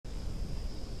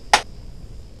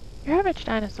Your average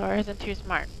dinosaur isn't too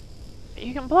smart, but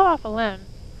you can blow off a limb.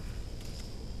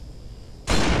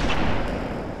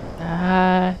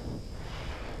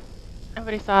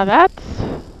 Nobody saw that.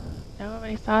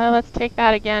 Nobody saw that. Let's take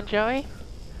that again, Joey.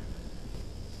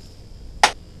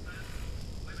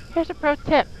 Here's a pro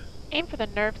tip. Aim for the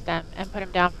nerve stem and put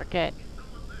him down for good.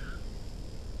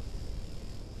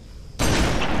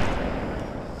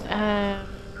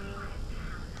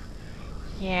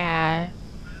 Yeah.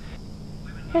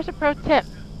 Here's a pro tip.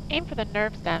 Aim for the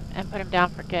nerve stem and put him down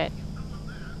for good.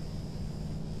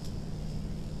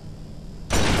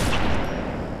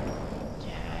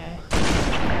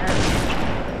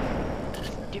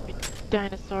 Stupid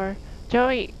dinosaur.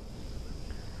 Joey.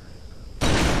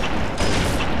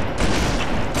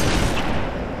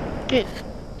 Good.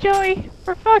 Joey,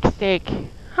 for fuck's sake.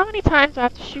 How many times do I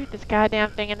have to shoot this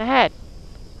goddamn thing in the head?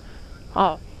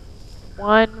 Oh.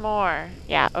 One more.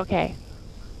 Yeah, okay.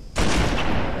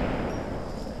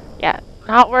 Yeah,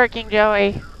 not working,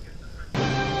 Joey.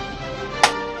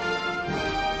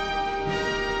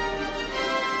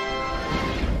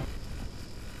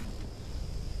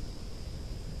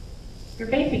 Your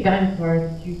basic dinosaur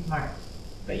isn't too smart,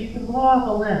 but you can blow off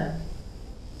a limb.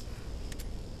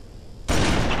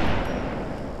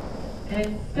 And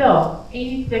it's still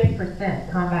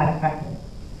 86% combat effective.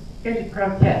 Here's a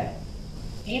pro tip.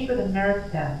 Aim for the nerve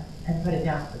stem and put it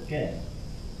down for good.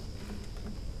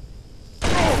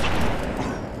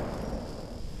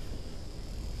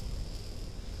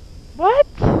 What?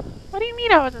 What do you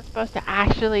mean I wasn't supposed to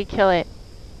actually kill it?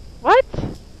 What?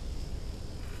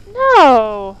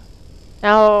 No!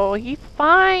 No, he's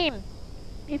fine.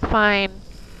 He's fine.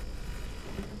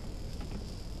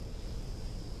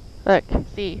 Look,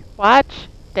 see, watch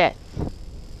this.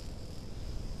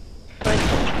 Twitch,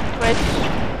 twitch.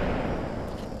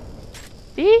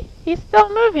 See? He's still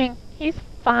moving. He's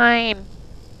fine.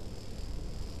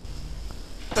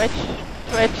 Twitch,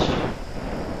 twitch.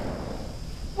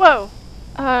 Whoa.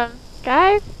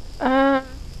 Guys,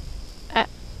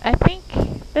 I think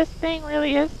this thing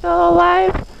really is still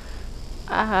alive.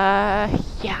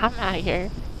 Yeah, I'm out of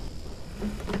here.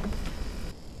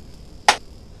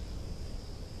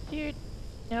 Dude,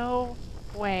 no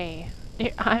way.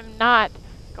 Dude, I'm not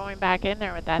going back in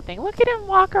there with that thing. Look at him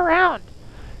walk around.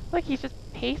 Look, he's just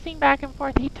pacing back and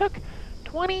forth. He took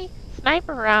 20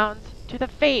 sniper rounds to the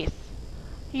face.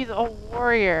 He's a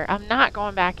warrior. I'm not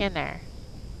going back in there.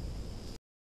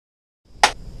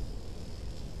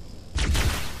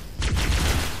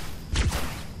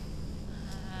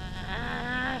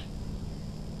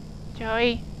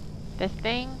 Joey, this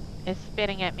thing is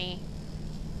spitting at me.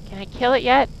 Can I kill it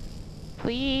yet?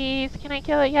 Please, can I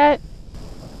kill it yet?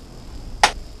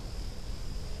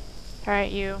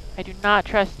 Alright, you. I do not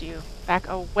trust you. Back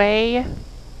away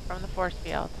from the force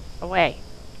field. Away.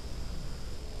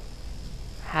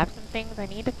 I have some things I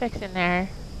need to fix in there,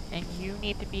 and you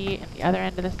need to be at the other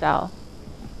end of the cell.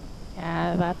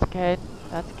 Yeah, that's good.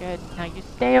 That's good. Now you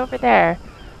stay over there.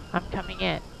 I'm coming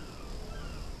in.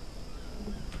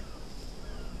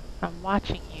 I'm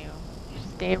watching you. You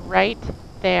stay right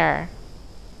there.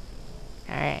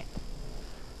 Alright.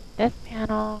 This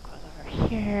panel goes over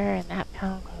here, and that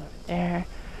panel goes over there.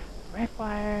 The red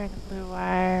wire, and the blue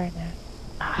wire, and then...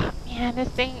 Ah, man, this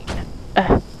thing...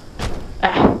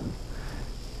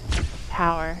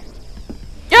 Power.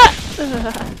 Yeah!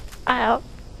 I'll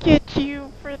get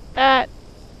you for that,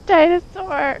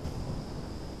 dinosaur!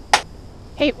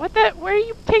 Hey, what the... Where are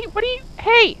you taking... What are you...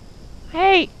 Hey!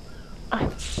 Hey!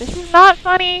 This is not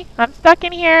funny. I'm stuck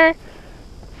in here.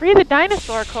 Free the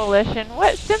Dinosaur Coalition.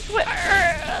 What? Since what?